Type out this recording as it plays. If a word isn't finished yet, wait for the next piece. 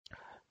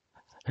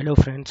Hello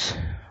friends,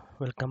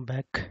 welcome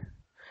back.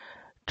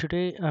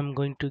 Today I'm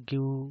going to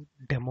give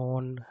demo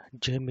on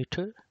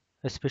Jmeter,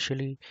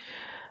 especially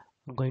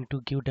I'm going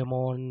to give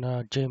demo on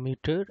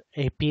Jmeter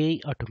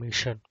API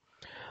automation.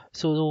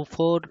 So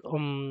for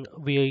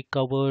we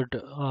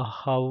covered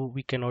how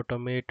we can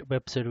automate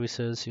web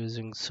services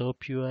using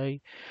SOAP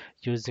UI,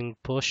 using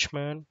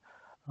Postman,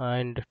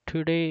 and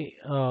today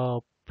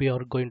we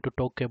are going to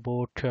talk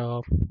about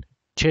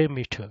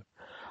Jmeter,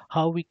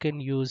 how we can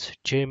use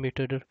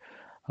Jmeter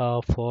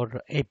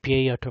for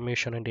API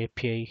automation and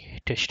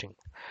API testing.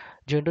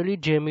 Generally,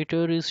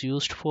 JMeter is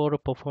used for a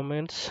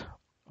performance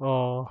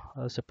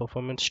as a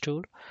performance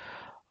tool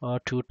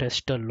to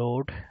test the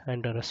load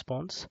and the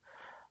response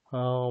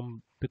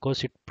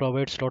because it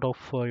provides a lot of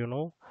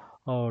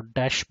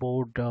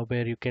dashboard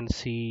where you can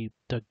see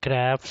the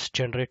graphs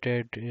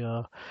generated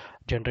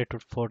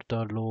for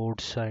the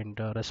loads and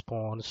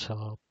response,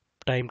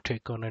 time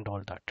taken, and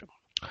all that.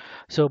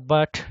 So,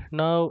 but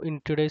now in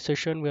today's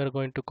session, we are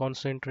going to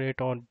concentrate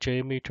on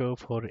JMeter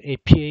for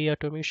API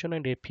automation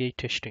and API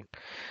testing.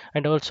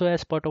 And also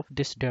as part of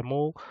this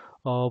demo,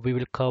 we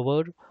will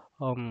cover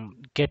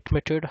get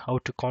method, how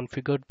to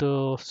configure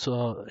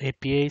the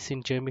APIs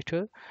in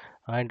JMeter,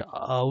 and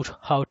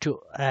how to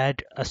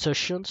add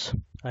assertions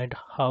and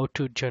how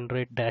to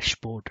generate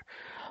dashboard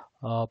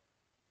uh,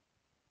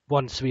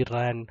 once we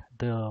ran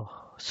the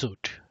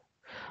suite.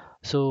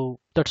 So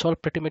that's all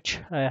pretty much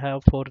I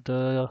have for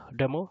the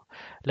demo.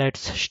 Let's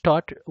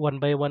start one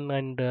by one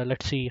and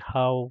let's see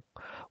how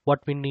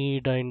what we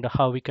need and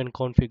how we can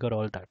configure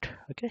all that.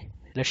 Okay,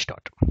 let's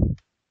start.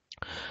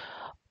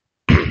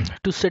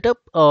 To set up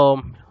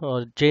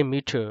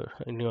JMeter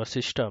in your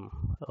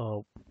system,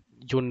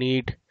 you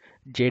need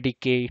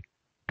JDK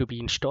to be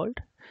installed.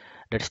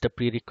 That's the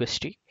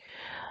prerequisite.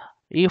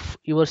 If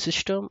your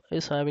system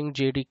is having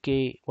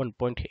JDK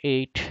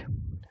 1.8,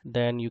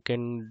 then you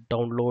can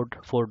download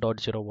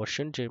 4.0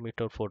 version,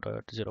 JMeter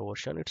 4.0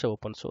 version. It's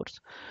open source.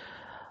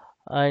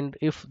 And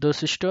if the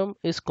system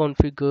is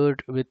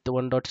configured with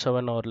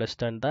 1.7 or less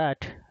than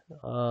that,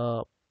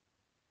 uh,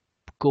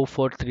 go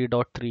for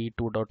 3.3,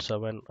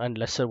 2.7, and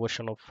lesser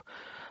version of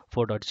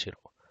 4.0.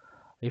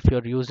 If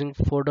you're using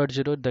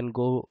 4.0, then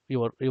go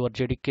your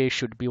JDK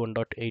should be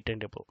 1.8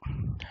 and above.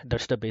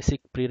 That's the basic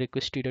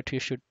prerequisite that you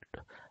should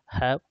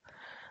have.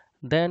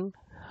 Then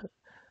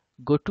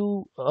go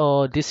to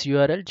this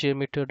URL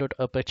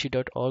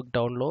jmeter.apache.org,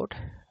 download,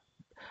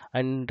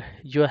 and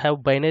you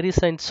have binary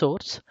sign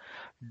source.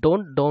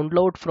 Don't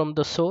download from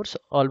the source,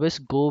 always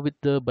go with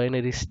the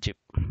binary zip.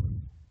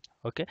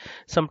 Okay,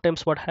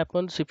 sometimes what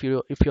happens if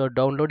you're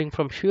downloading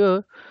from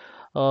here,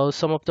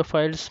 some of the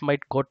files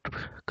might got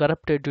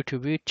corrupted, due to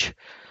which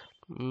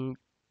mm,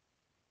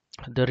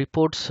 the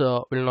reports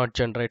will not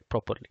generate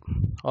properly,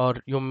 or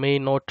you may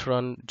not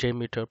run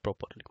JMeter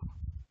properly.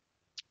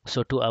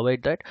 So to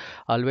avoid that,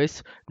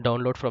 always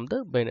download from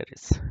the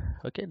binaries.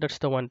 Okay, that's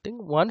the one thing.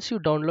 Once you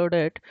download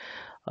it,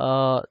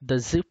 the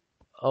zip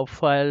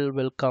file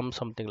will come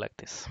something like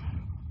this.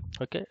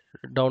 Okay,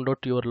 download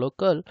to your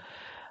local,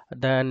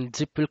 then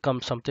zip will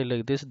come something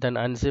like this, then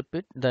unzip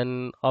it.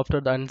 Then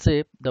after the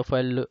unzip, the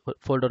file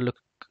folder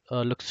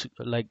looks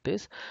like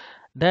this.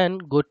 Then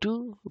go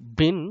to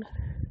bin.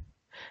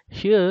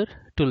 Here,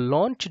 to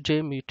launch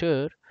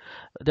JMeter,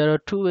 there are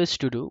two ways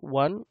to do.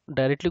 One,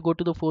 directly go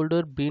to the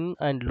folder bin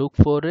and look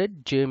for a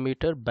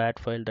JMeter bat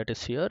file that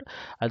is here.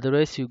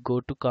 Otherwise, you go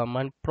to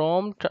command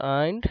prompt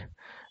and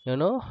you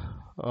know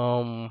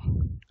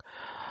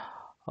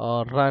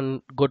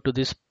go to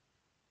this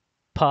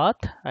path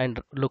and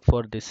look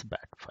for this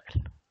bat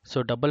file.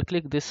 So double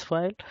click this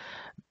file.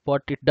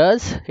 What it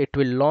does, it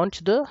will launch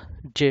the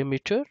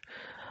JMeter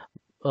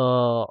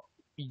uh,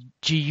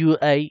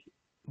 GUI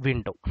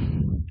window.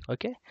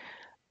 Okay.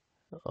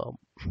 Um,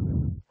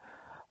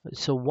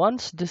 So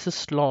once this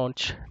is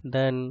launched,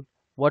 then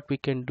what we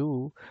can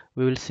do,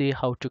 we will see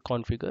how to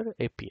configure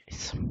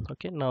APIs.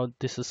 Okay, now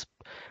this is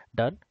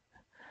done.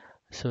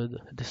 So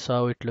this is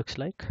how it looks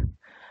like.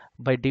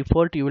 By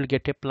default, you will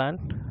get a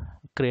plan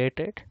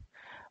created.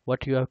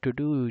 What you have to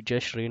do, you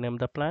just rename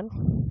the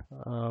plan.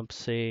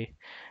 Say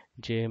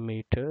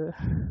JMeter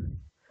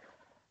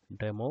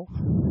demo.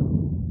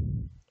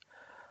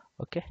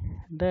 Okay,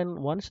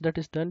 then once that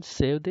is done,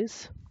 save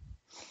this.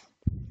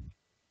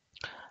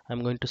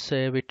 I'm going to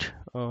save it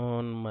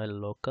on my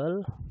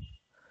local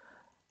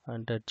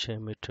under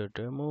Jmeter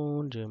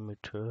demo.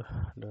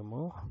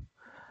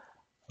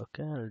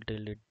 Okay, I'll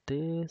delete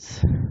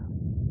this.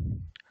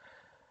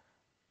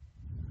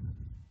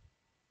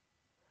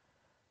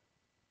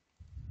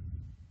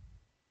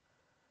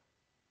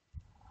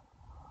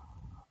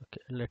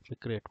 Okay, let me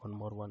create one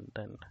more one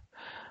then.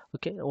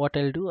 Okay, what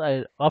I'll do,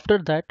 I after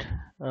that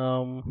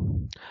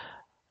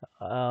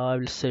I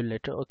will save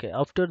later. Okay,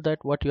 after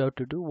that, what you have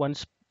to do,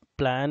 once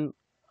plan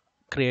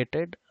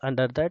created,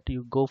 under that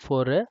you go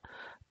for a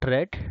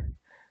thread,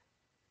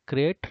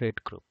 create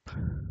thread group.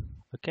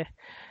 Okay,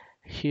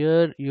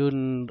 here you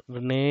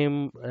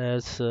name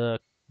as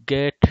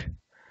get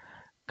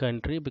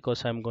country,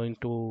 because I'm going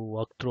to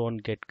walk through on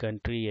get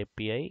country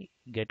API,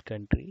 get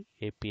country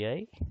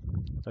API.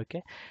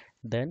 Okay,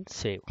 then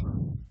save.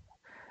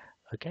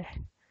 Okay,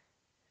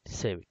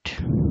 save it.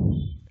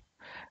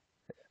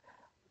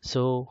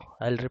 So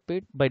I'll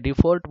repeat, by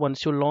default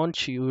once you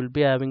launch you will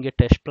be having a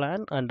test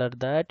plan. Under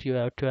that you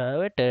have to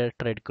have a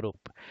thread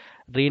group.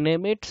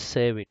 Rename it,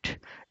 save it.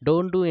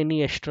 Don't do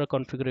any extra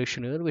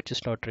configuration here which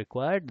is not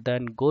required.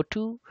 Then go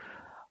to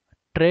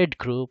thread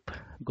group,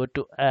 go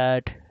to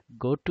add,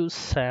 go to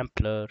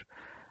sampler.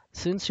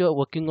 Since you're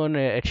working on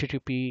a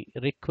HTTP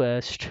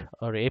request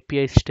or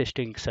APIs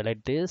testing,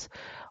 select this,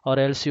 or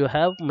else you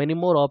have many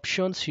more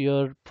options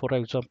here. For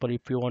example,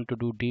 if you want to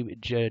do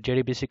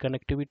JDBC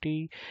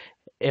connectivity,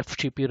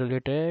 FTP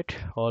related,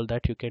 all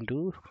that you can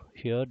do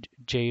here,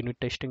 JUnit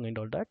testing and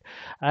all that.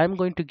 I'm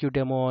going to give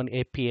demo on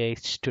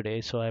APIs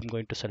today, so I'm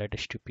going to select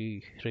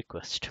HTTP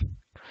request.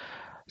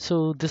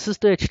 So this is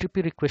the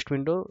HTTP request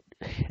window.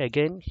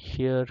 Again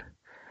here,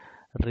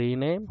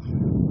 rename.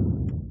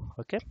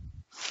 Okay,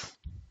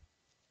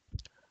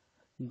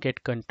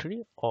 get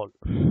country all.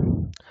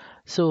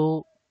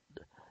 So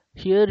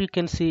here you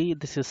can see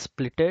this is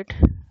splitted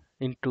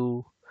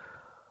into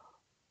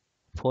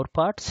 4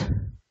 parts.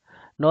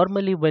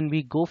 Normally when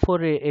we go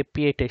for a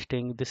API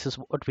testing, this is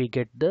what we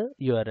get, the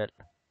URL,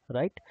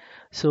 right?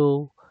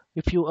 So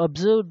if you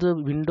observe the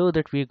window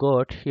that we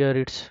got here,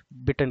 it's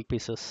bit and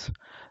pieces,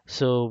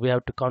 so we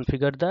have to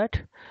configure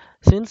that.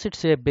 Since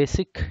it's a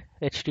basic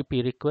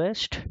HTTP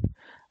request,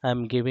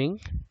 I'm giving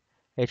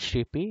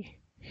HTTP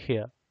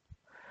here,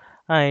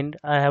 and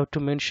I have to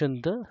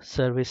mention the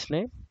service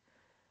name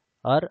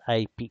or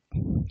IP.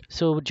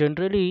 So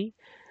generally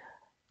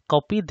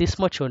copy this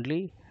much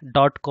only,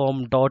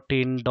 .com,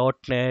 .in,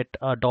 .net,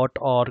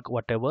 .org,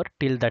 whatever,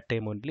 till that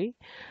time only,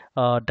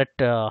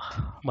 that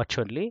much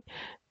only.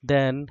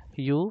 Then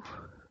you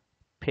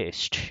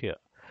paste here.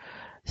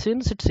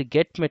 Since it's a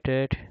get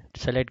method,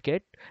 select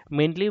get.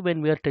 Mainly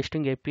when we are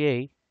testing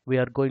API, we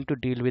are going to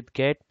deal with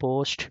get,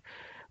 post,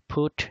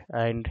 put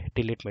and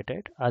delete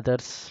method.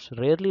 Others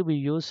rarely we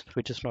use,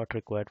 which is not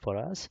required for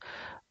us.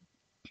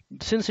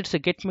 Since it's a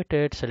get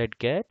method, select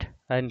get,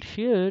 and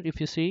here if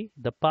you see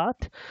the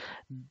path,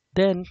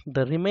 then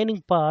the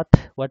remaining path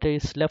what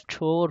is left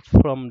over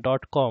from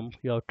 .com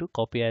you have to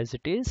copy as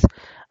it is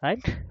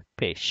and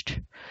paste.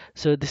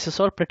 So this is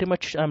all pretty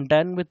much. I'm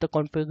done with the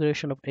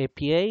configuration of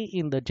API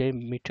in the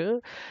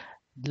Jmeter.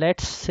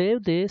 Let's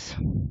save this.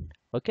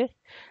 Okay,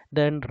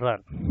 then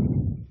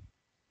run.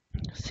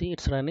 See,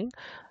 it's running,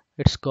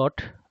 it's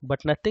got,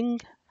 but nothing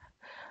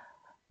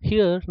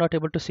here, not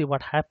able to see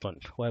what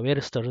happened. Where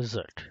is the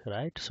result,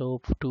 right?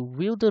 So to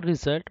view the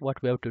result,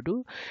 what we have to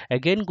do,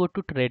 again go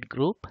to thread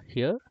group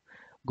here,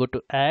 go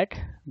to add,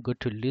 go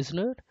to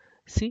listener,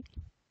 see,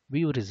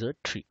 view result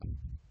tree,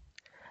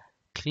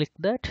 click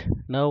that.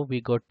 Now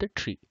we got the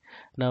tree.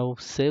 Now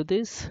save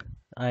this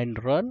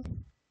and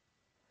run,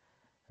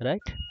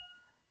 right?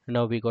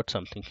 Now we got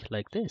something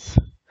like this.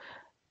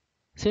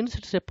 Since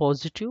it's a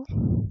positive,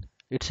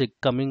 it's a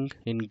coming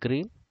in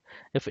green.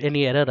 If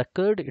any error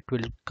occurred, it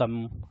will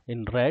come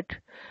in red.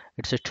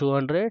 It's a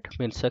 200,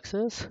 means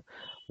success.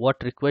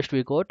 What request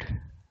we got?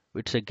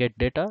 It's a get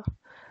data.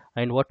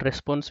 And what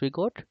response we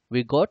got?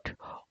 We got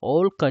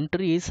all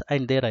countries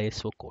and their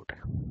ISO code,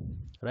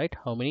 right?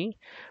 How many?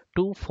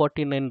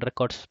 249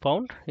 records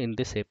found in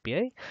this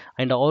API,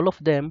 and all of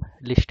them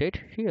listed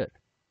here.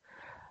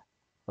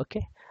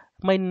 Okay,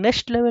 my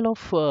next level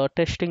of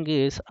testing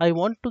is I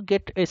want to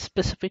get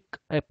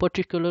a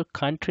particular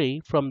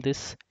country from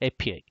this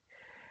API,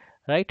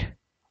 right?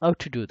 How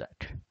to do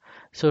that?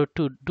 So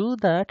to do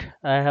that,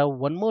 I have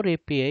one more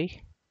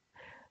API,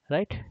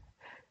 right?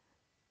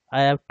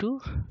 I have to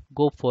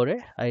go for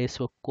a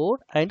ISO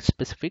code and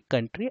specific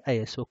country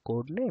ISO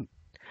code name.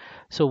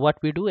 So what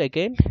we do,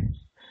 again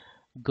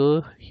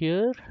go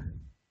here,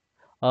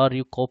 or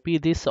you copy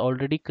this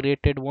already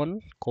created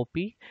one,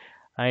 copy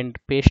and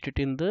paste it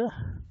in the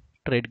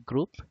thread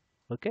group.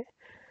 Okay,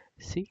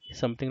 see,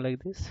 something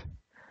like this,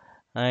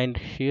 and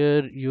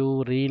here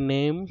you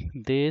rename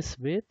this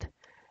with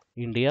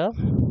India,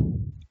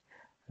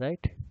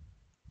 right?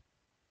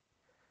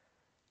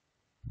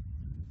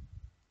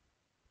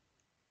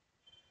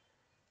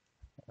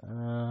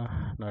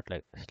 Not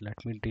like this.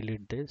 Let me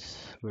delete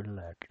this, we'll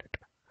add it.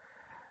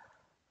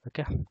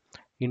 Okay,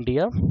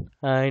 India.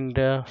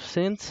 And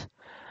since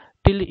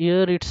till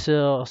here it's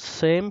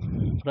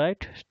same,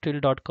 right?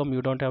 Till .com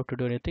you don't have to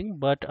do anything,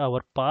 but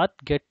our path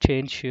get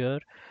changed here.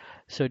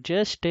 So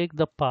just take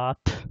the path,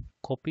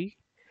 copy,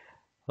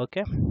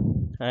 okay,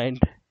 and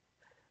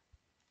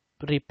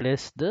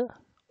replace the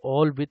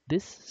all with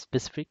this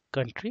specific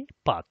country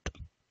path.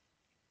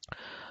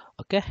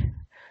 Okay,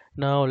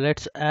 now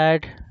let's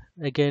add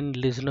again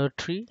listener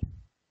tree.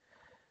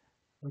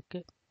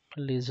 Okay,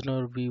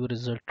 listener view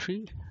result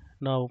tree.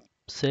 Now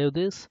save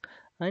this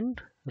and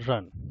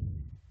run.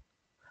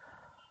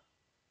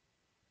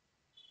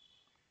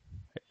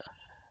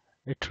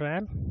 It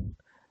ran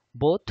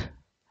both.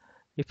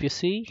 If you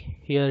see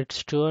here,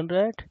 it's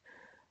 200.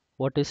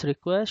 What is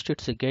request?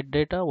 It's a get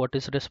data. What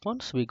is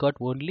response? We got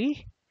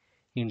only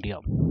India,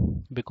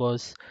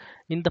 because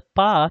in the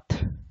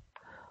path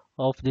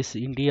of this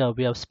India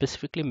we have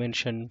specifically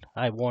mentioned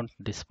I want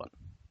this one,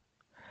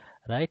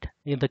 right?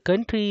 In the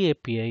country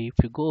API, if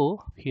you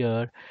go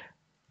here,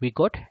 we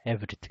got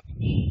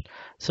everything.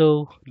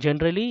 So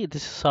generally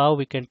this is how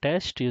we can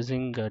test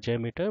using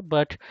Jmeter,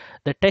 but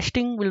the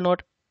testing will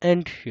not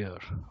end here.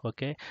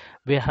 Okay,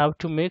 we have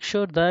to make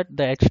sure that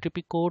the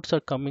HTTP codes are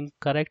coming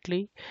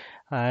correctly,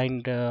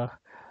 and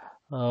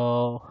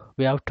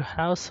we have to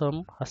have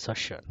some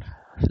assertion.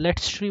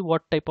 Let's see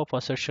what type of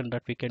assertion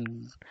that we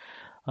can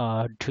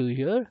do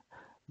here.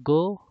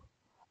 Go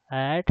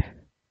add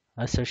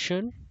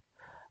assertion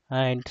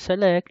and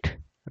select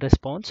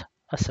response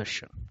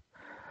assertion.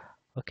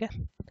 Okay,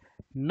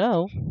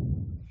 now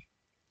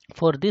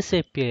for this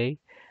API,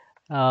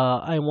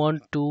 I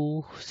want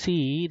to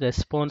see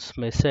response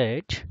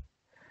message,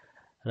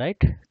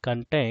 right?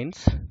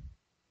 Contains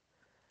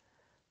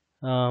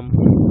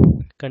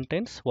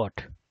contains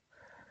what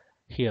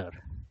here?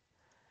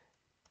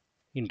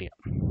 India.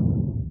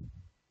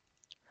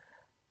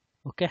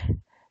 Okay,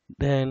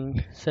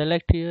 then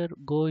select here,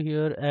 go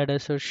here, add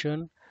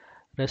assertion,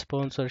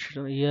 response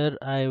assertion. Here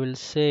I will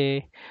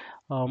say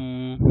uh,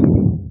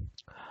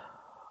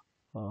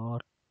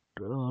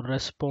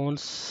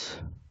 response.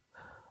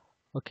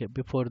 Okay,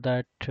 before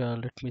that,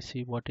 let me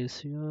see what is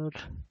here.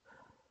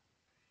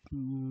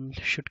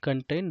 Should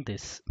contain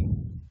this,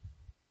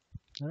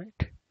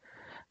 right?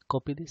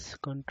 Copy this,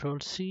 Control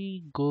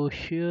C, go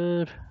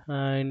here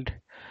and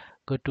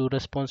go to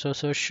response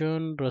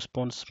assertion,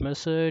 response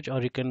message,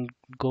 or you can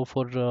go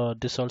for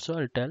this also.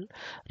 I'll tell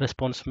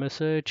response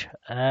message,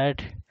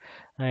 add,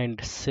 and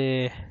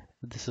say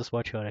this is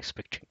what you are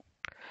expecting,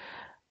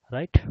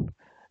 right?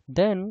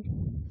 Then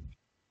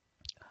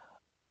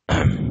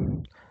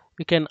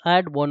we can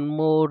add one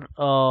more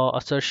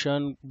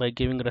assertion by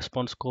giving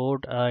response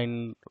code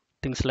and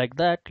things like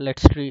that.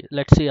 Let's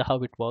see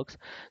how it works.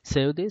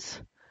 Save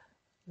this,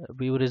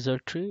 view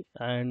result tree,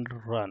 and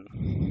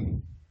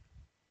run.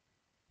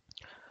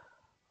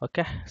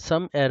 Okay,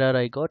 some error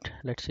I got.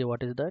 Let's see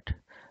what is that.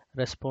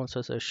 Response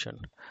assertion.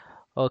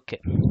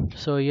 Okay,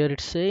 so here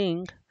it's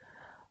saying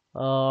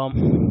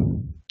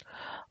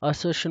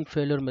assertion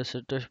failure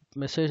message. The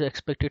message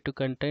expected to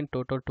contain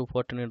total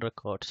 249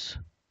 records,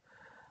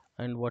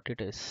 and what it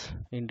is,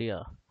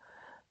 India.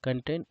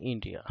 Contain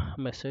India.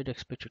 Message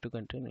expected to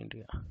contain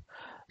India.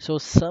 So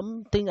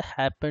something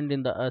happened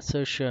in the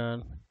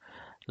assertion.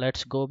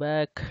 Let's go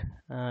back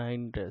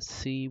and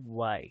see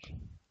why,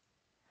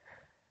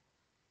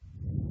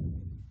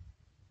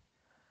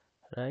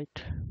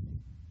 right?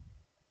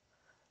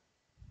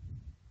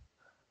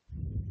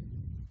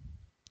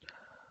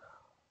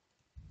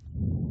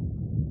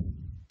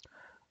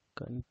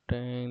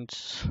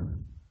 Contains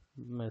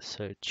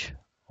message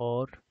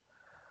or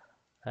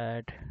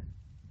add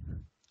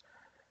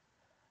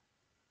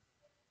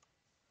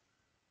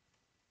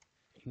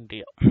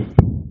India,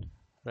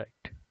 right?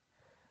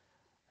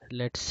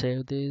 Let's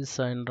save this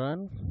and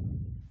run.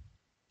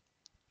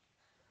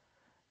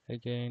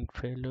 Again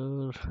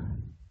failure.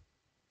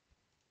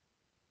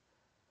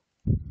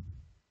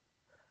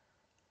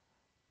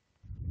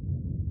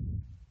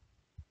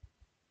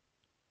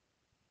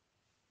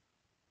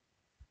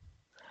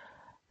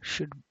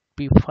 Should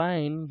be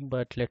fine,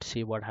 but let's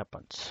see what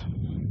happens.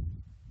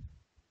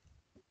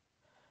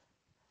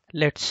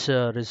 Let's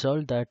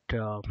resolve that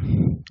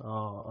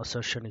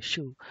assertion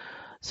issue.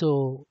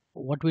 So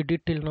what we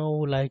did till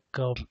now, like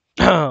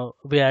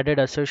we added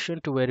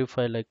assertion to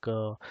verify like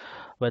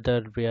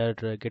whether we are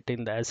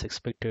getting the as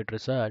expected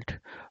result.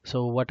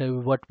 So what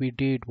we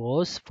did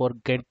was for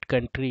get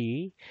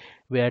country,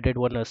 we added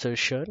one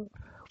assertion.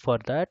 For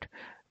that,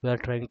 we are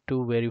trying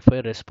to verify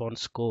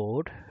response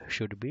code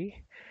should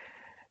be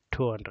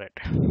 200,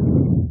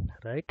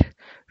 right?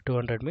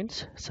 200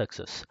 means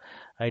success.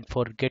 And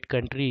for get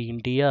country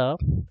India,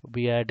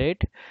 we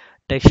added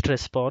text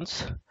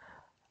response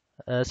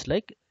as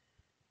like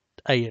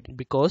IN,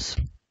 because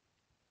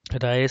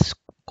the IS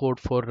code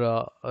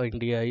for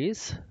India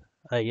is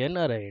IN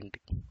or IND.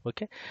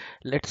 Okay,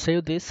 let's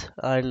save this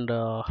and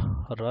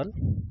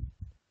run.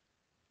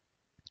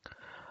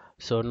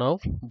 So now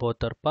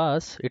both are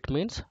passed. It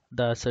means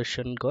the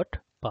assertion got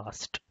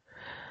passed.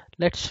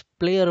 Let's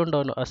play around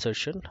on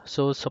assertion.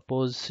 So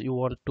suppose you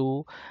want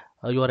to,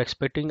 you are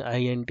expecting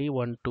IND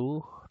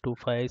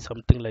 1225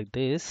 something like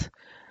this.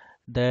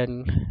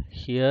 Then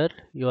here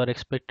you are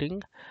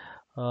expecting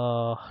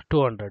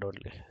 200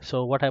 only.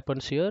 So what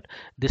happens here?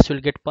 This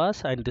will get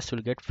pass and this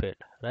will get fail,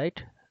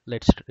 right?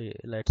 Let's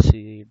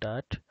see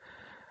that.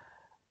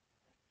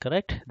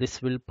 Correct,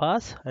 this will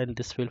pass and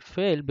this will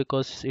fail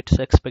because it's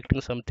expecting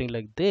something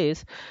like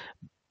this,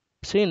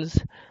 since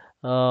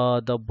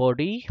the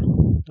body,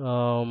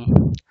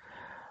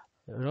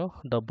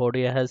 the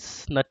body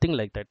has nothing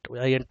like that.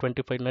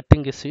 IN25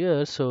 nothing is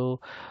here,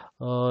 so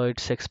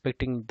it's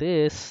expecting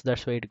this,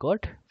 that's why it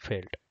got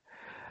failed,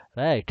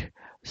 right?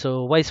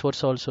 So vice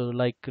versa also,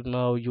 like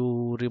now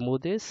you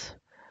remove this,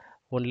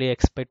 only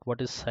expect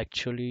what is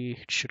actually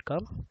it should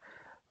come.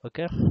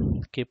 Okay,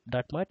 keep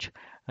that much.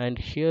 And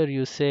here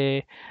you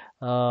say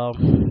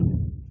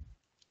I'm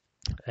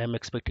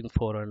expecting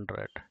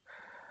 400.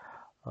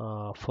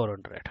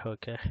 400.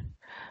 Okay,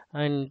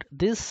 and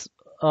this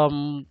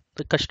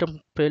the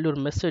custom failure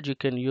message you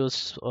can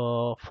use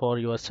for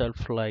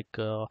yourself, like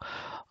you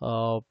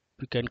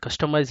can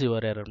customize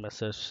your error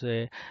message.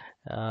 Say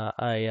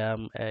I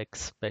am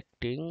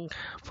expecting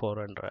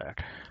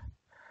 400.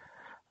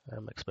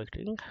 I'm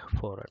expecting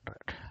 400,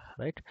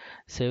 right?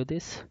 Save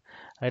this,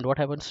 and what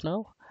happens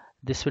now?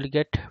 This will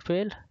get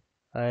fail,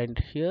 and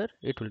here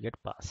it will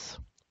get pass,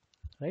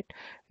 right?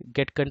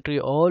 Get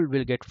country all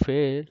will get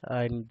fail,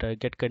 and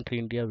get country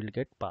India will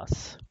get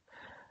pass,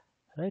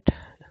 right?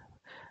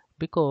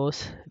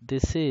 Because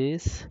this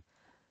is,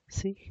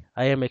 see,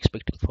 I am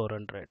expecting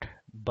 400,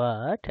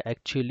 but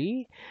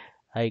actually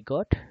I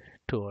got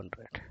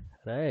 200,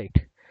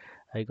 right?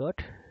 I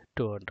got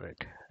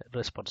 200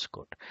 response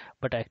code,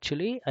 but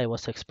actually I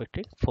was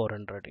expecting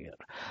 400 here,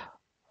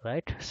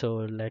 right?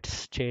 So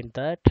let's change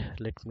that.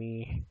 Let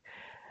me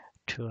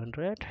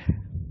 200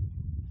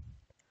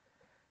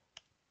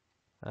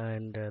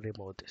 and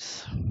remove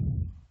this,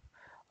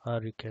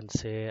 or you can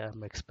say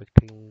I'm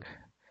expecting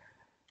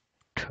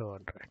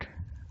 200.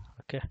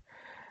 Okay,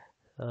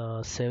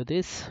 save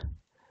this,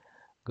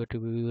 go to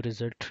view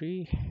result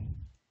tree,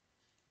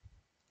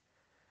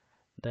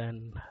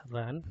 then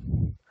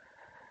run.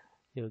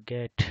 You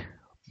get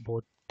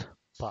both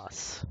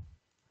pass,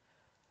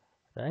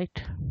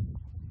 right?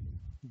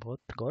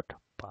 Both got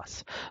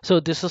pass. So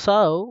this is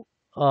how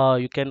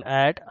you can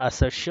add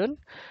assertion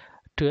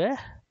to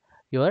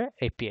your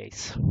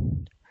APIs.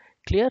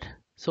 Clear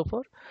so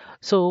far?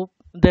 So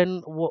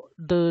then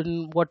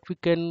what we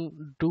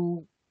can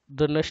do,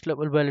 the next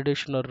level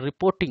validation or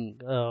reporting,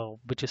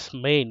 which is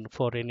main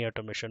for any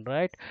automation,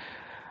 right?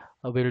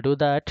 We'll do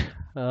that.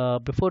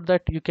 Before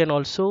that, you can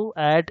also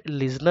add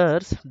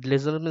listeners.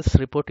 Listener means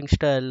reporting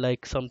style,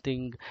 like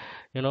something,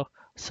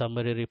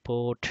 summary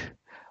report,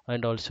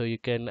 and also you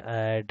can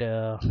add,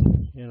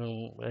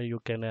 you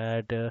can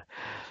add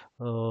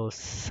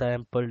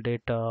sample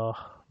data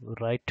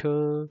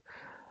writer,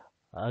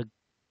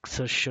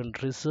 assertion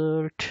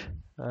result,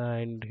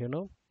 and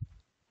you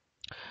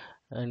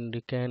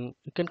can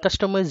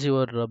customize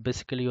your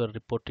basically your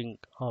reporting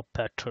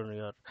pattern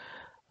here,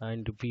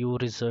 and view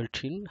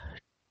result in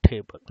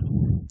table,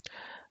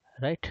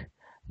 right?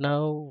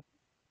 Now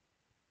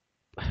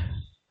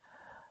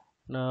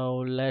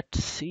now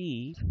let's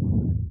see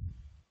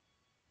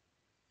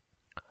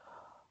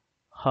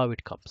how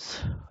it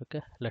comes.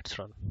 Okay, let's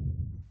run.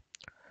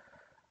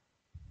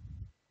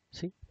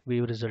 See,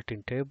 view result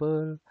in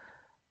table,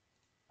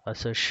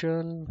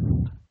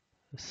 assertion,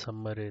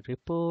 summary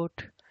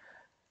report,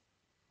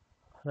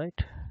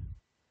 right?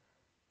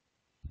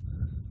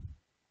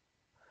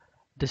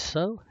 This is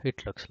how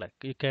it looks like.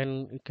 You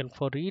can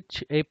for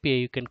each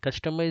API you can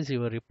customize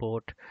your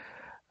report,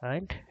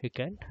 and you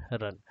can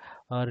run,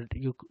 or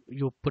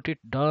you put it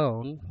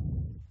down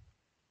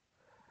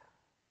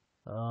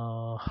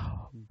uh,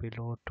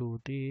 below to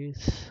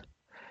this.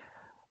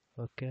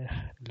 Okay,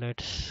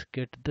 let's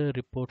get the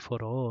report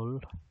for all.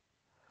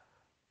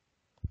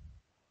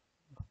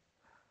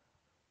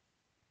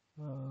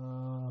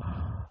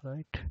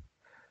 Right,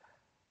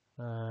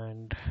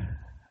 and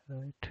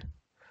right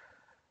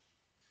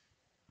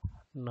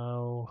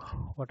now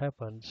what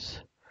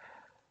happens?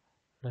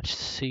 Let's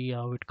see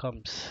how it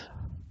comes.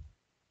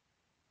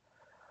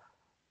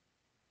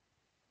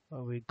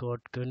 We got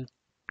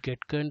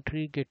get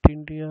country, get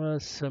India,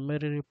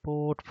 summary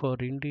report for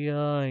India,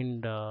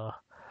 and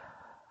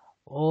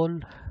all,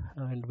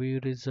 and view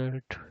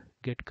result,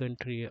 get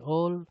country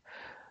all,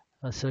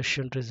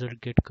 assertion result,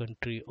 get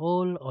country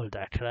all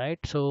that, right?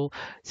 So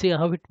see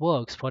how it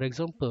works. For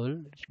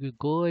example, you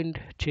go and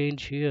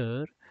change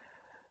here.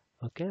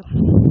 Okay,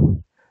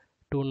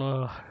 to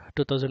no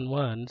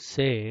 2001,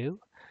 save.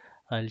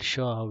 I'll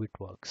show how it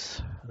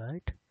works,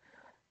 right?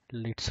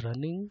 It's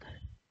running,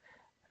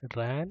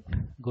 ran,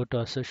 go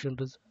to assertion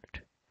result,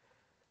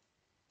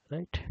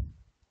 right?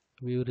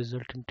 View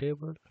result in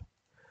table,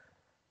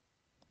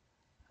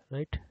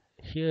 right?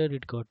 Here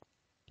it got,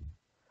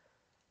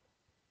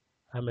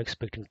 I'm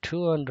expecting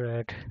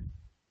 200,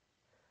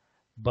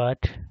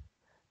 but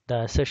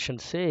the assertion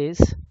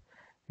says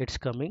it's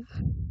coming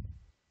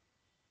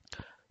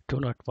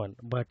 201.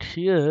 But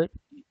here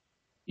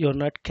you're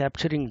not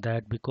capturing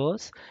that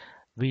because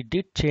we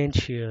did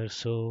change here.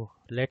 So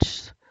let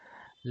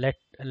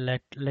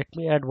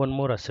me add one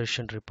more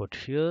assertion report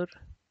here.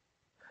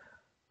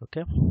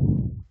 Okay,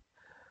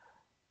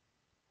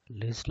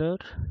 listener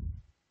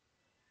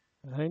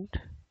and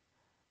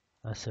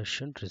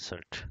assertion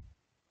result.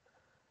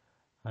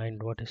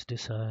 And what is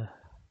this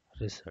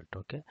result?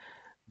 Okay,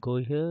 go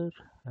here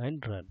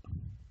and run,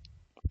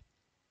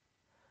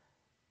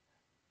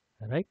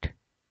 right?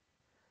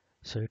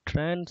 So it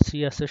ran,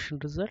 see assertion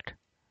result.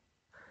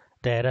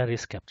 The error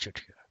is captured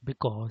here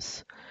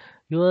because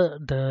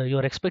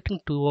you're expecting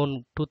 2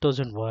 on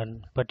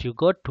 2001, but you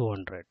got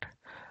 200,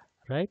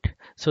 right?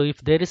 So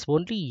if there is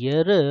only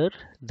error,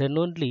 then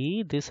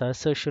only this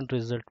assertion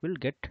result will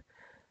get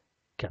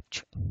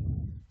captured.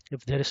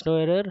 If there is no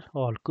error,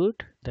 all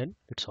good, then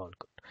it's all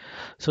good.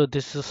 So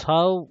this is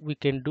how we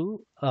can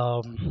do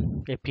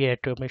API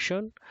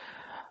automation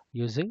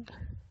using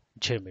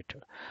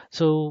Jmeter.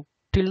 So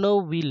till now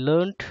we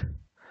learned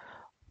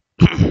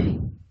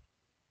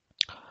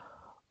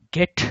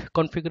get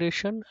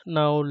configuration.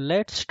 Now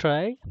let's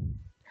try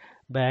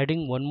by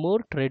adding one more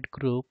thread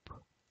group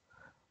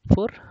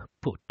for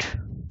put.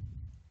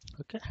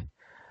 Okay,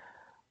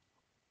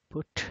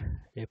 put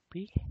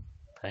API.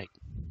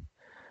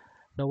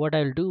 Now what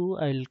I'll do,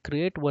 I'll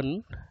create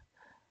one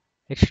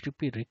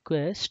HTTP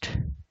request,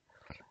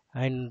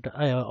 and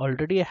I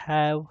already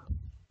have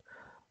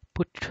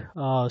put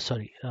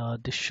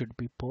this should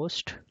be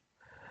post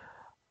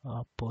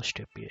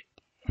API.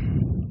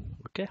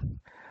 Okay,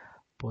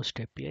 post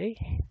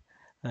API,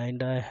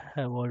 and I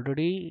have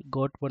already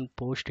got one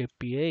post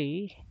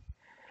API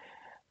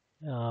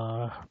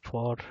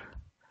for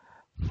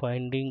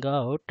finding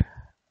out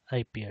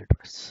IP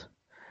address,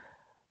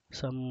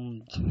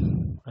 some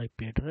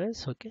IP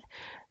address. Okay,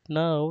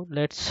 now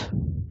let's,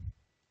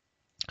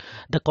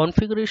 the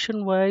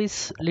configuration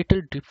wise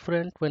little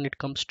different when it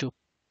comes to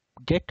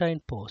get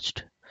and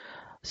post.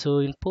 So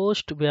in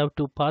post we have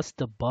to pass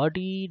the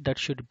body, that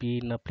should be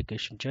in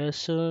application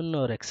JSON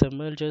or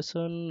XML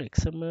JSON,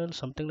 XML,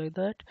 something like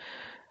that,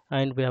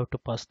 and we have to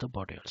pass the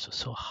body also.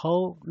 So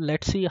how,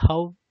 let's see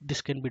how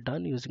this can be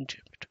done using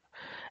Jmeter.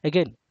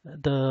 Again,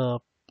 the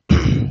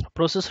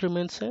process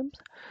remains same.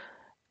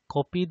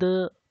 Copy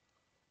the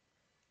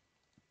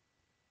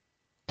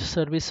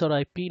service or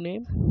IP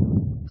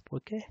name,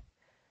 okay,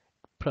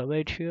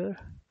 provide here,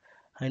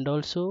 and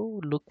also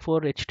look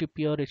for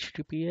HTTP or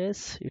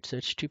HTTPS. It's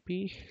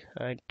HTTP,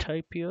 and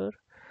type here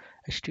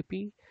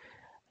HTTP.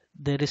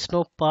 There is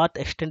no path,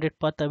 extended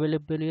path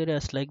available here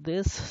as like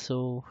this,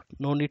 so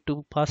no need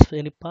to pass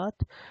any path.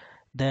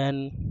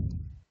 Then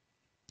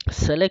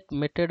select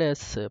method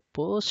as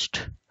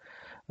post.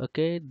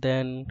 Okay,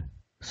 then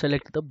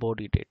select the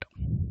body data.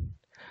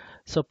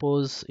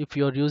 Suppose if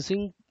you are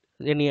using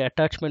any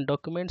attachment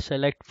document,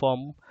 select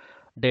form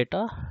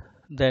data,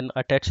 then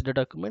attach the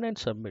document and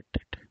submit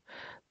it.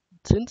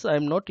 Since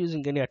I'm not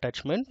using any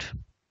attachment,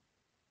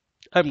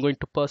 I'm going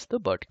to pass the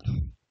body,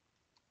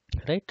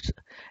 right?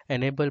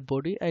 Enable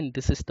body, and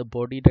this is the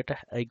body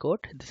that I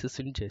got. This is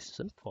in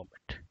JSON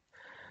format,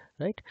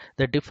 right?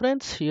 The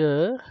difference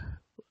here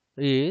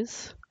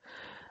is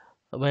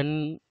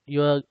when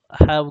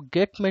have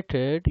get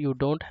method, you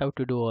don't have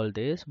to do all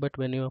this, but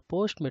when you have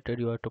post method,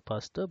 you have to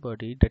pass the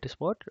body. That is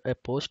what a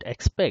post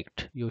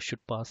expect. You should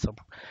pass some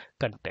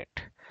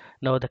content.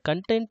 Now the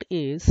content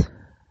is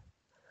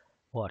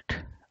what?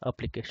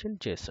 Application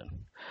JSON.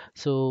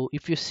 So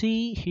if you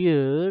see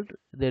here,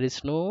 there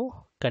is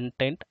no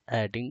content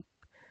adding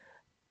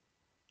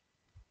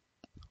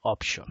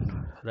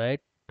option, right?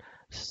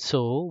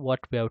 So what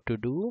we have to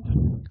do,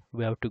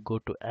 we have to go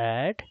to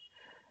add,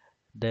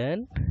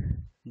 then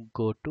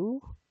go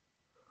to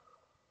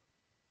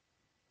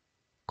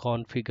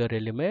configure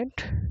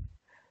element.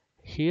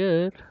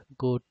 Here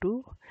go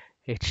to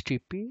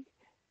HTTP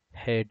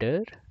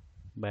header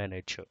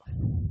manager.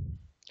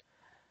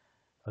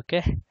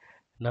 Okay,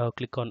 now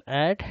click on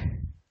add,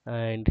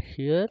 and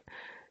here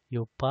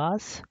you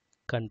pass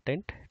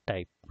content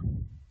type.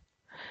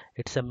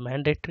 It's a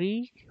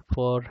mandatory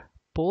for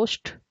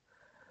post.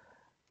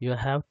 You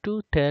have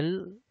to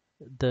tell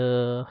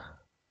the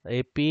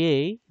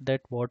API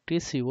that what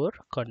is your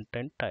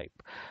content type.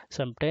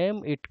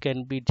 Sometime it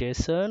can be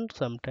JSON,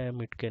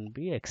 sometime it can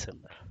be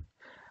XML.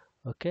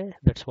 Okay,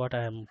 that's what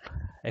I am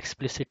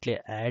explicitly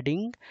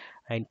adding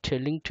and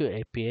telling to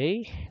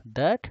API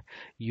that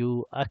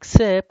you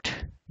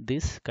accept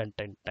this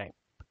content type.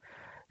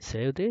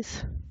 Save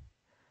this.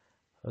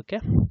 Okay,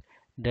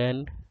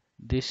 then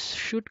this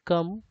should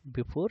come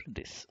before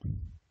this.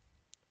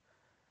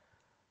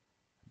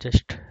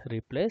 Just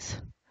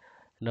replace.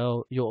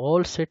 Now you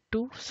all set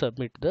to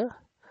submit the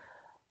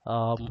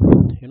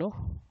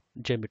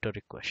Jmeter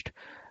request.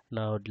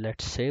 Now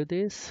let's save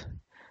this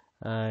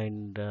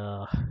and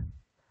uh,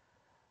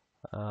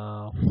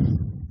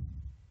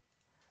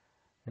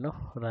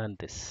 run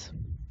this.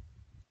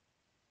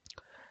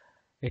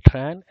 It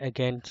ran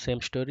again,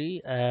 same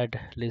story, add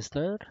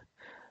listener,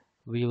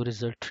 view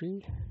result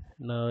tree.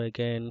 Now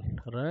again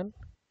run,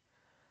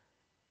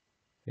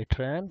 it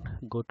ran,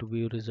 go to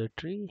view result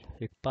tree,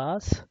 it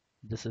pass.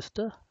 This is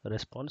the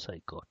response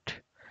I got.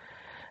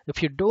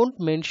 If you don't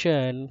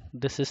mention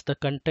this is the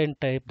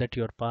content type that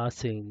you're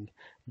passing,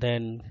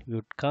 then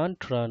you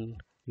can't run,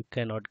 you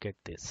cannot get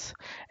this.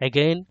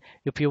 Again,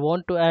 if you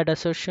want to add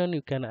assertion,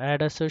 you can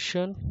add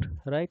assertion,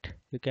 right?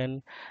 You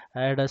can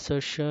add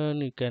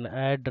assertion, you can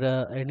add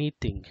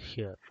anything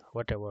here,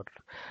 whatever,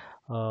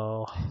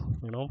 uh,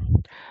 you know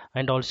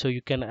and also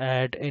you can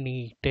add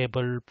any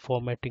table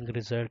formatting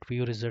result,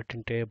 view result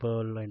in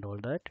table and all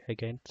that.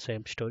 Again,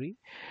 same story.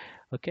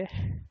 Okay,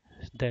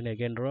 then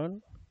again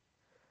run.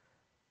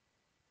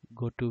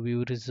 go to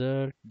view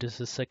result.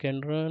 This is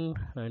second run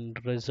and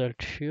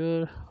result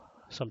here,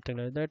 something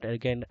like that.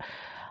 Again,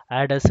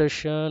 add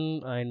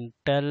assertion and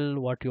tell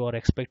what you are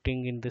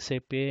expecting in this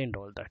API and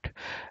all that.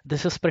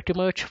 This is pretty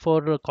much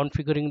for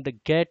configuring the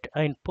get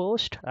and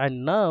post.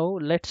 And now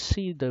let's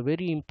see the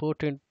very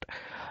important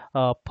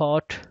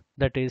part,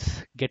 that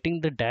is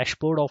getting the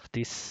dashboard of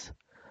this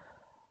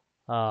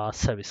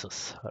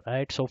services.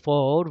 Right, so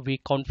far we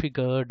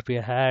configured, we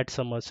had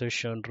some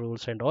assertion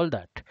rules and all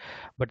that,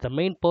 but the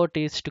main part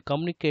is to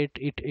communicate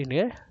it in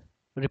a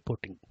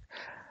reporting.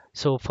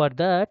 So for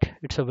that,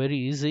 it's a very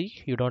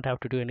easy, you don't have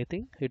to do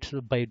anything. It's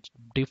by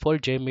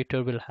default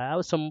Jmeter will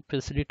have some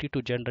facility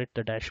to generate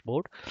the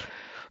dashboard,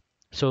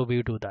 so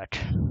we do that.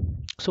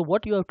 So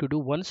what you have to do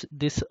once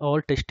this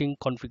all testing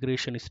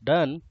configuration is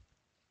done,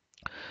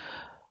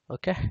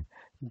 okay,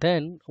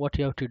 then what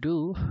you have to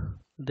do,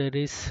 there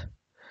is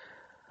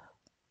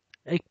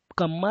a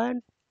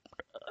command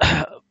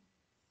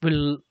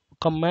will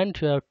command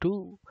you have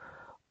to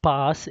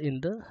pass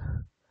in the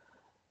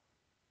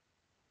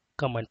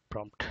command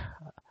prompt.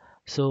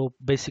 So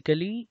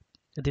basically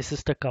this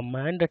is the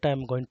command that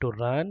I'm going to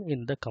run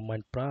in the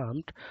command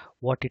prompt.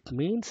 What it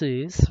means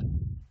is,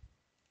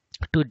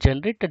 to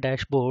generate the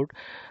dashboard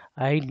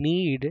I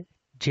need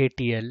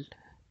JTL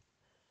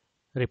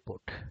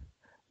report.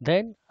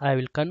 Then I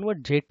will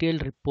convert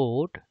JTL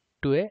report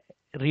to a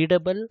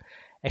readable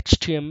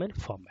HTML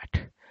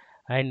format,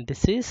 and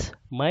this is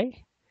my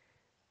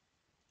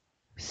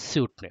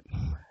suite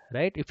name.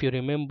 Right, if you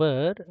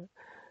remember,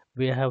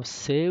 we have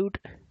saved,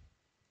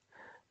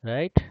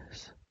 right,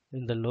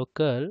 in the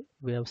local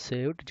we have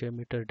saved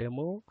Jmeter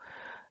demo,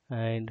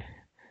 and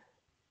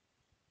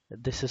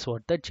this is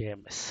what the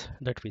JMS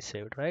that we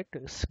saved, right.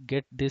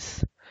 Get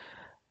this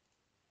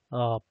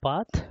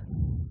path.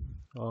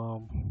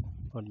 um,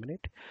 1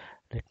 minute,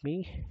 let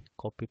me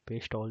copy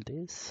paste all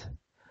this.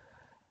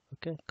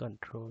 Okay,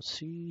 control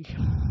C,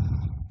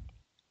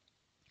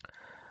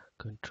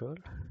 control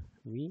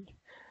V.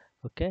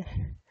 Okay,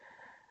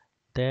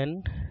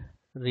 then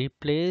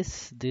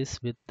replace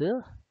this with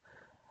the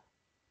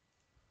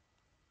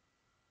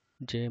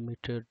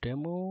Jmeter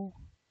demo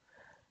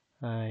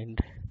and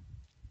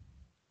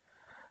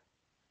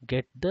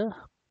get the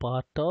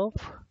path of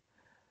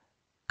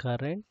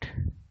current,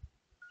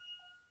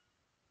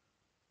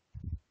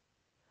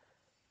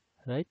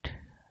 right,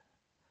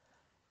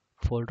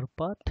 folder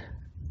path.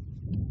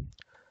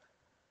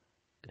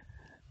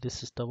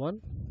 This is the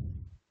one,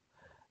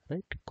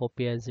 right,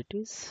 copy as it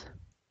is.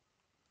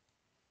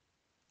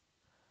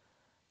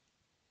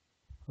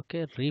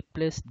 Okay,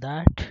 replace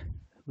that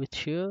with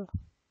here,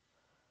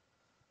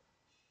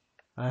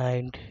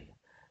 and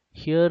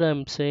here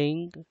I'm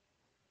saying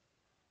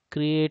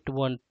create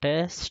one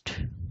test,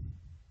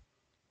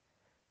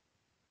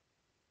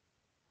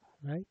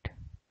 right.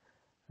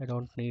 I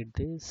don't need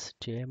this,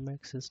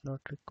 JMX is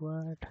not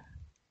required.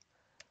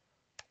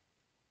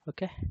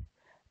 Okay,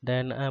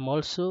 then I'm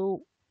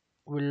also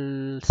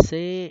will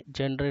say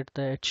generate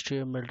the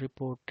HTML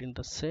report in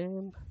the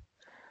same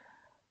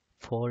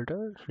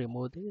folder.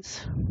 Remove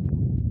this,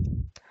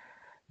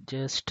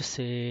 just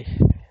say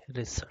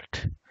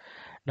result.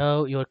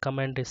 Now your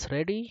command is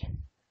ready.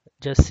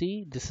 Just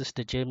see, this is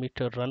the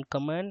Jmeter run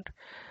command.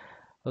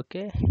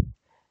 Okay,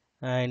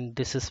 and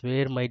this is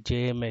where my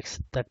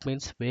JMX, that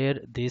means where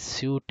this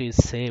suite is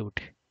saved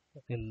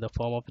in the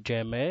form of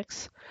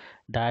JMX,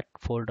 that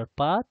folder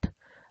path.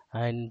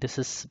 And this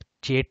is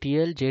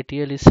JTL.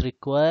 JTL is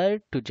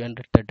required to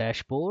generate the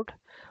dashboard.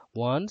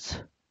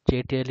 Once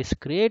JTL is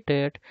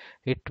created,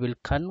 it will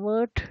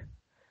convert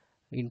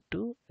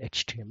into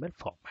HTML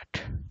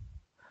format,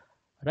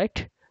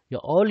 right.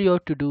 All you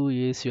have to do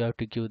is you have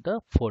to give the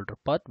folder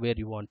path where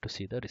you want to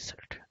see the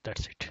result.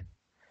 That's it.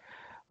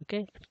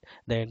 Okay,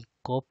 then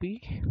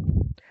copy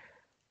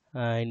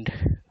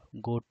and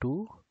go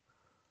to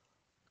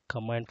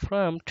command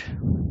prompt,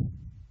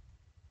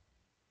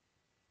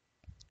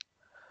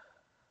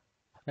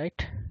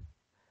 right,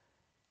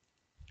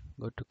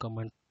 go to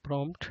command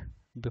prompt.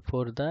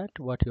 Before that,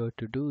 what you have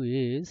to do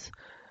is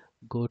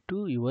go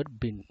to your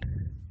bin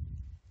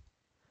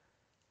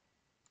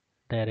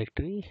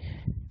directory,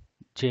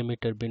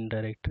 Jmeter bin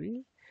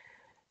directory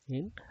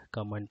in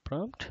command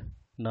prompt.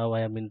 Now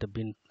I am in the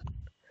bin.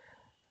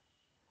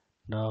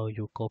 Now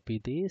you copy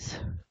this,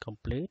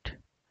 complete,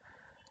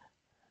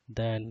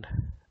 then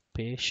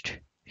paste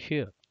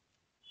here,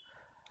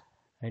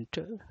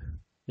 enter.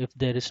 If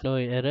there is no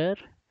error,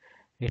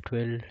 it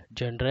will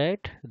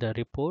generate the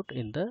report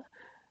in the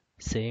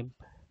same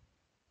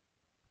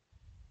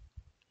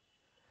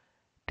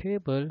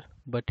table.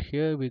 But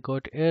here we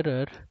got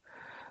error,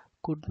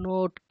 could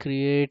not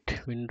create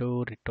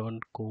window return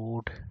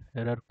code,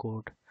 error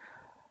code,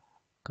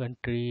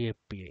 country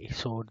API.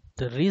 So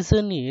the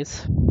reason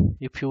is,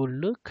 if you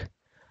look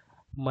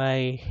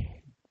my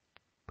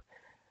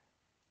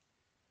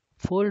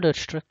folder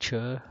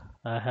structure,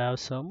 I have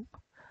some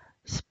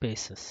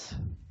spaces,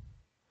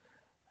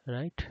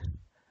 right.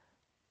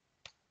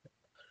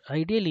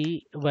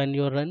 Ideally, when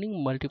you're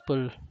running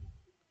multiple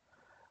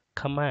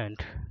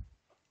command,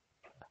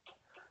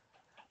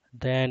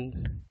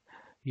 then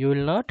you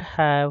will not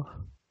have,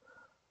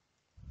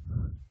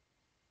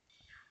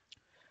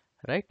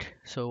 right?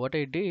 So what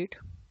I did,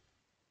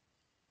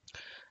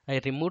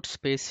 I removed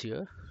space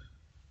here.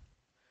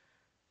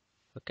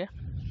 Okay,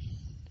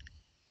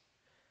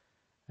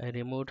 I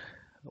removed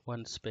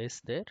one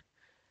space there.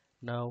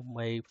 Now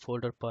my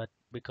folder path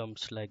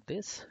becomes like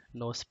this,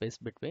 no space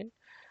between.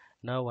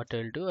 Now what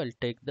I'll do, I'll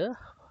take the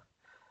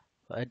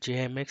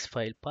JMX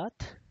file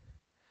path,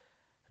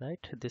 right?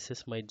 This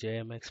is my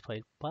JMX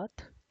file path.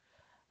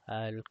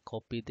 I'll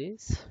copy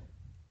this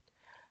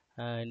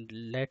and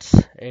let's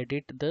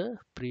edit the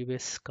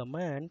previous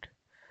command,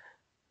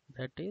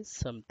 that is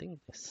something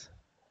this.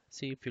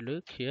 See, if you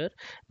look here,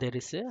 there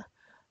is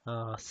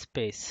a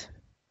space,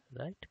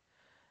 right?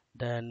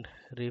 Then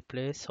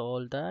replace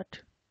all that.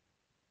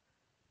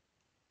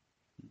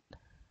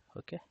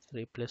 Okay,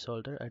 replace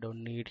all that. I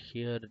don't need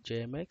here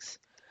JMX.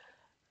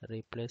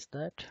 Replace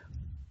that.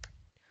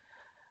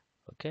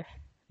 Okay,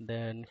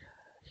 then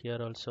here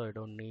also I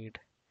don't need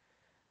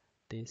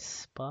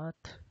this path.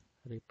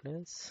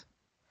 Replace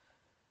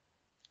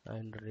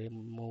and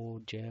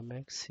remove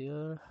JMX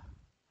here.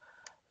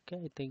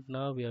 Okay, I think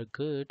now we are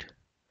good.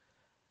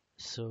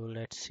 So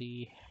let's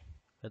see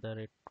whether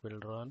it will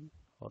run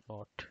or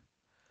not.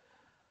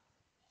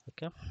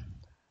 Okay,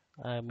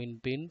 I'm in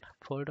bin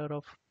folder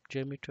of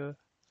Jmeter.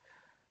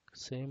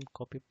 Same,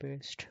 copy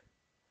paste,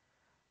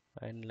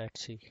 and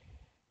let's see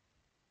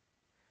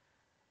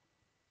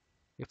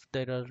if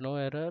there are no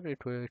error. It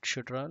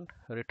should run.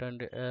 Return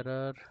the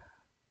error.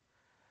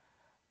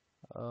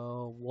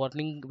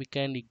 Warning we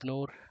can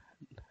ignore.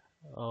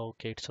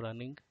 Okay, it's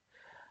running.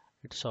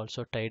 It's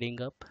also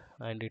tidying up,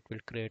 and it will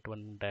create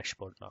one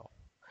dashboard now.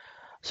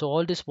 So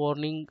all this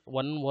warning,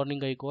 one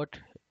warning I got,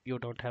 you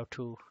don't have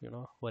to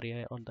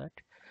worry on that.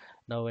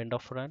 Now end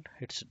of run,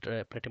 it's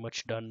pretty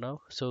much done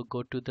now. So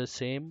go to the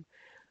same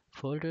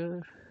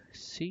folder.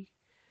 See,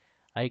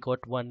 I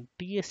got one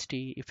TST.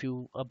 If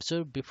you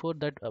observe before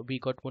that, we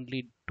got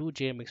only two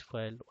JMX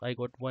file. I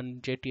got one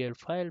JTL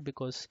file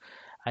because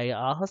I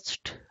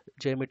asked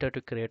JMeter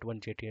to create one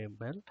JTL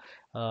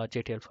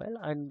file,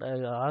 and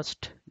I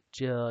asked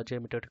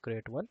JMeter to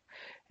create one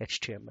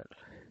HTML.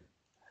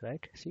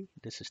 Right? See,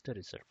 this is the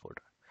result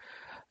folder.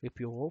 If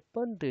you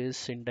open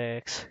this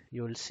index,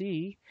 you will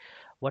see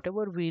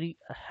whatever we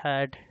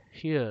had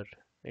here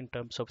in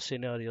terms of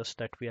scenarios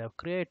that we have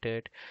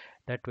created,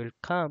 that will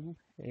come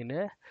in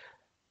a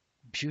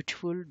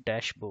beautiful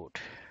dashboard,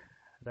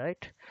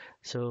 right?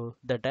 So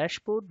the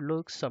dashboard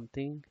looks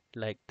something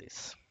like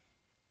this,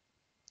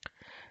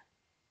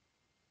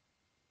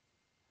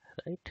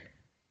 right?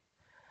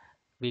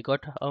 We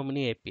got how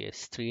many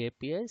APIs? Three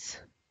APIs,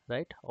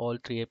 right? All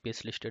three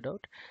APIs listed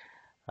out,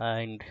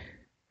 and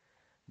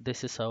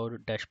this is how the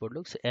dashboard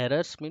looks.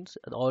 Errors means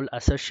all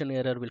assertion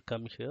error will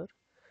come here.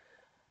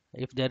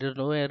 If there are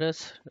no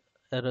errors,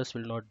 errors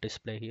will not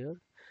display here.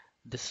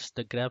 This is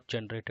the graph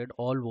generated,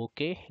 all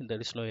okay, there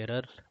is no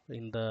error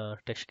in the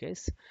test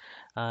case.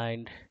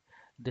 And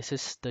this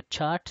is the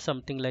chart,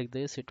 something like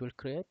this it will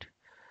create.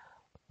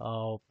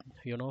 uh,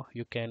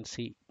 you can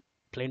see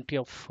plenty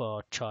of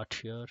chart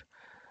here,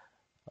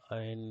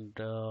 and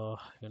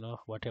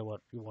whatever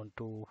you want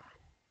to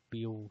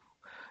view,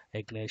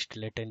 against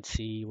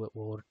latency,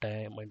 over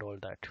time, and all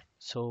that.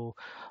 So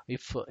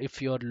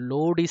if your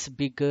load is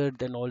bigger,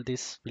 then all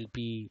this will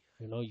be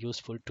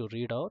useful to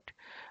read out.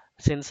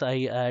 Since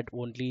I add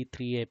only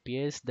three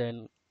APIs,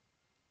 then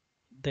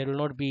there will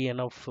not be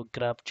enough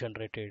graph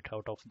generated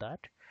out of that,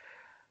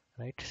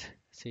 right?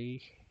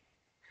 See,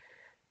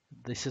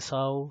 this is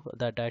how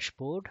the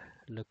dashboard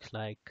looks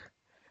like,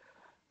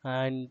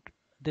 and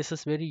this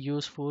is very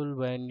useful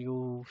when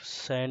you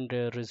send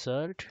a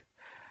result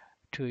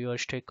to your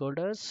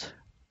stakeholders.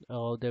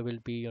 They will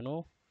be,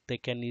 they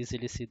can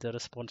easily see the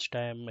response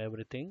time,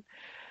 everything,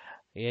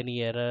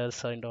 any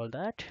errors and all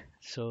that.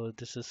 So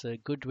this is a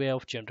good way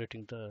of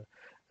generating the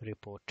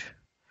report,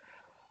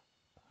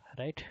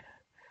 right?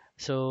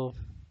 So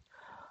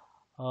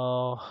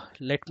Uh,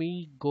 let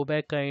me go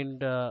back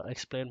and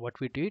explain what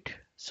we did.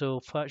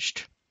 So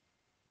first,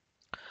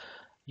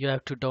 you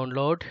have to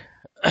download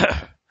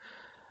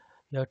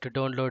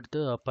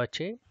the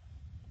Apache,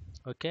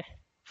 okay,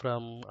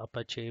 from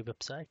Apache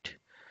website,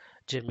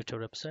 Jmeter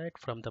website,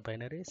 from the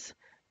binaries.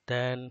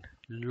 Then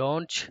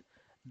launch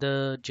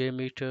the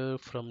Jmeter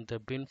from the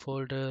bin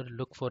folder.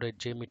 Look for a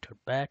Jmeter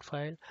bat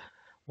file.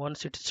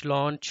 Once it's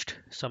launched,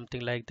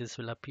 something like this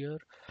will appear.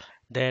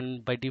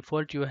 Then by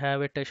default you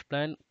have a test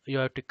plan, you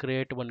have to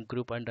create one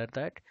group under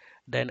that.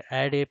 Then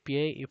add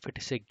API. If it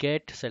is a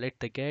get, select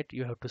the get.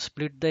 You have to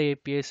split the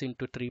APIs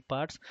into three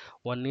parts.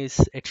 One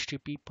is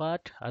HTTP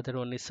part, other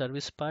one is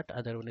service part,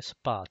 other one is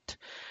path.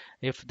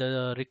 If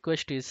the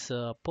request is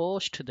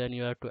post, then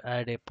you have to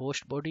add a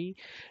post body.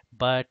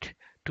 But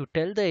to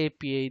tell the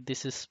API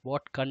this is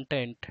what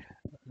content,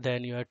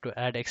 then you have to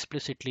add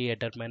explicitly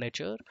header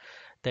manager.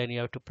 Then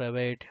you have to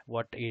provide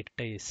what it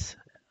is.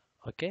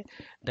 Okay,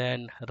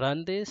 then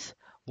run this.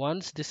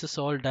 Once this is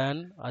all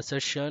done,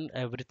 assertion,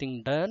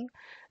 everything done,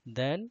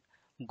 then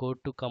go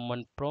to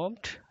command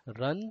prompt,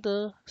 run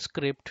the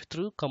script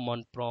through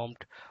command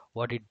prompt.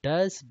 What it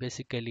does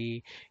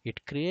basically,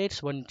 it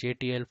creates one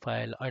JTL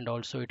file and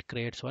also it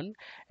creates one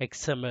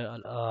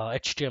XML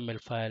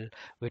HTML file,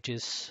 which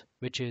is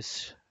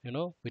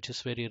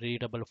very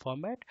readable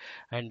format,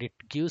 and it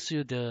gives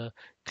you the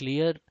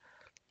clear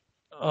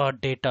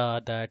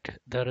data, that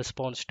the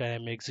response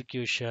time,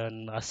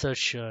 execution,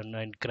 assertion,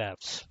 and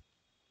graphs.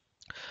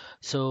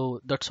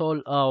 So that's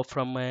all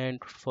from my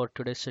end for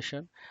today's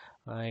session,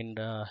 and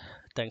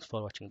thanks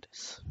for watching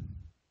this.